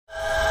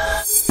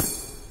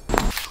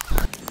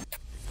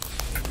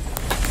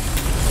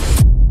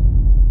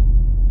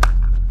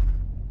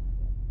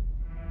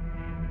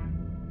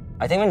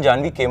I think when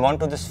Janhvi came on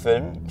to this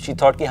film, she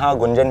thought कि हाँ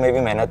गुंजन में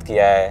भी मेहनत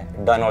किया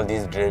है, done all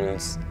these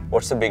drills.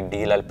 What's the big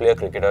deal? I'll play a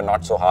cricketer,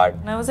 not so hard.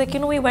 And I was like, you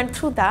know, we went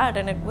through that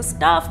and it was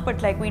tough,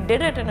 but like we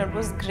did it and it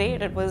was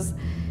great. It was,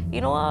 you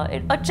know,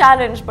 a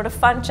challenge, but a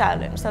fun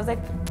challenge. So I was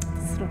like,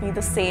 this will be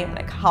the same.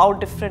 Like, how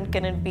different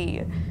can it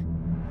be?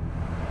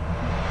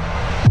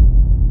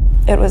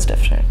 It was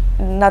different.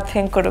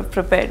 Nothing could have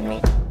prepared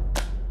me.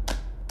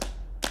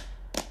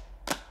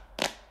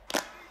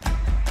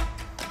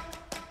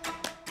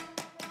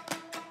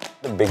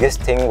 The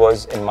biggest thing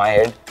was in my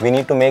head, we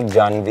need to make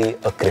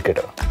Janhvi a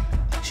cricketer.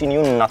 She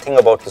knew nothing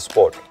about the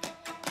sport.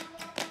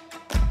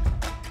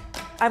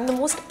 I'm the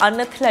most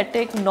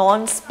unathletic,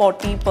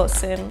 non-sporty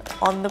person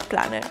on the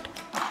planet.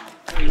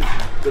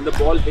 When the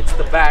ball hits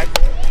the bat,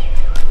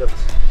 the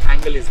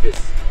angle is this.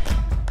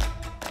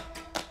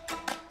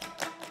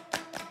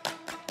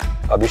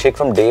 Abhishek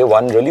from day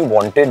one really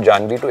wanted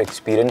Janhvi to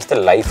experience the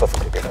life of a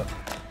cricketer.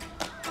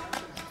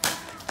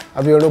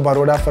 We went to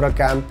Baroda for a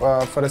camp,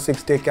 for a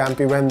 6-day camp.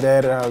 We went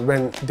there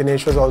when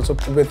Dinesh was also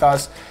with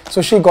us.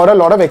 So she got a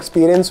lot of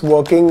experience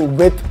working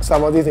with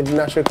some of these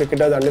international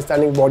cricketers,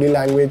 understanding body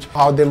language,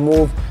 how they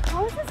move.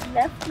 How is his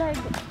left leg?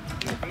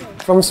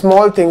 From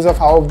small things of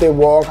how they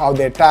walk, how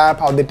they tap,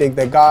 how they take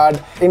their guard.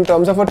 In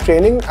terms of her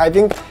training, I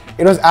think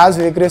it was as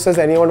rigorous as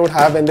anyone would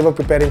have when they were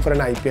preparing for an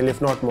IPL,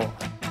 if not more.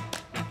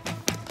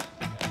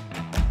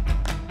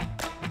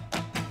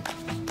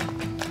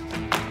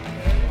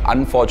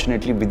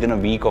 Unfortunately, within a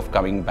week of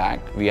coming back,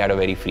 we had a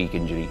very freak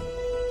injury.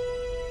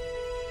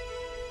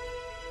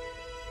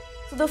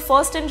 So the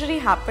first injury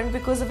happened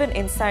because of an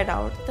inside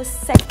out. The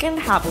second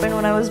happened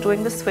when I was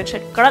doing the switch.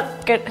 It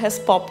has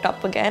popped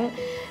up again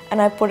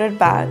and I put it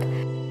back.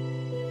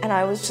 And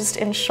I was just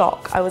in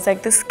shock. I was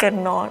like, this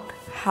cannot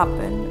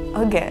happen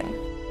again.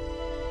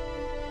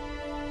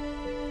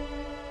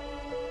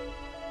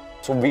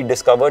 So we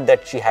discovered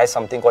that she has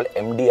something called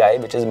MDI,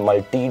 which is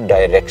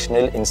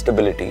multi-directional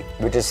instability,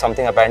 which is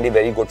something apparently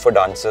very good for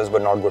dancers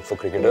but not good for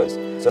cricketers.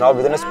 So now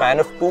within a span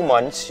of 2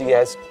 months, she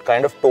has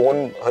kind of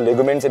torn her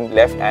ligaments in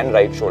left and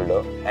right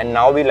shoulder. And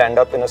now we'll end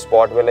up in a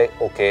spot where like,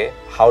 okay,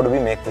 how do we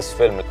make this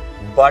film?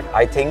 But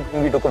I think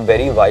we took a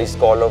very wise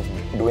call of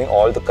doing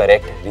all the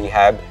correct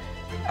rehab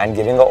and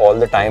giving her all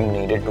the time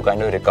needed to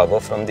kind of recover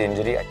from the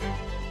injury.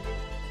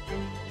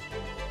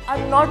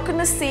 I'm not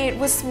gonna say it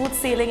was smooth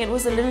sailing, it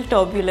was a little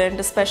turbulent,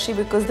 especially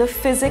because the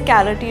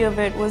physicality of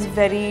it was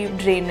very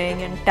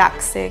draining and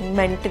taxing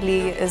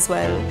mentally as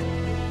well.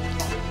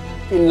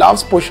 She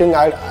loves pushing.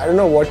 I don't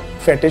know what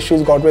fetish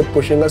she's got with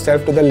pushing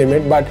herself to the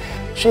limit, but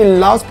she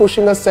loves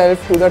pushing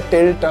herself to the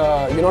tilt,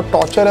 you know,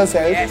 torture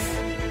herself. Yes.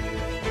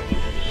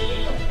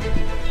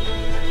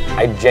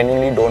 I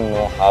genuinely don't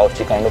know how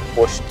she kind of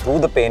pushed through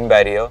the pain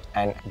barrier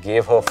and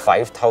gave her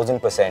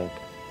 5,000%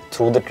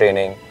 through the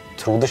training,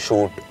 through the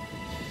shoot.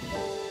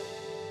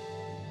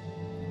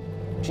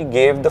 She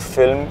gave the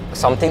film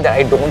something that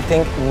I don't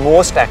think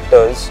most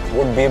actors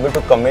would be able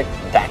to commit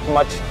that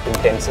much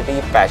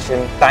intensity,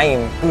 passion,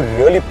 time to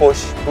really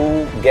push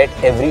to get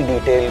every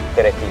detail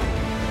correctly.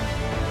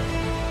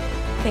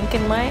 I think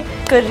in my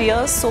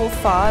career so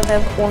far, there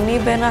have only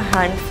been a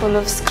handful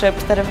of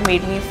scripts that have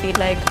made me feel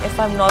like if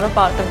I'm not a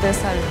part of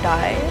this, I'll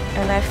die.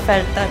 And I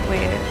felt that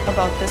way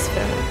about this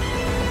film.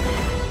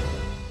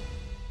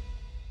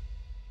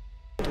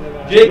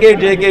 JK.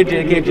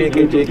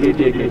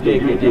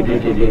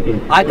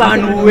 I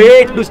can't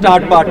wait to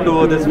start part 2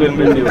 of this film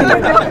with you.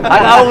 I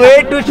can't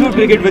wait to shoot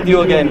cricket with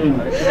you again.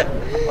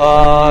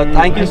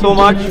 Thank you so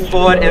much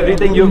for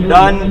everything you've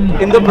done.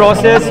 In the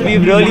process,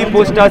 we've really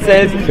pushed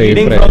ourselves,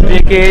 leading from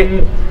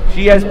JK.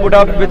 She has put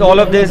up with all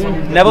of this,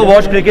 never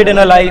watched cricket in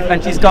her life,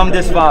 and she's come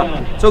this far.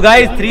 So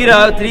guys, three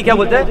क्या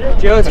बोलते हैं?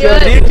 Cheers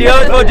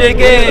for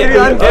JK.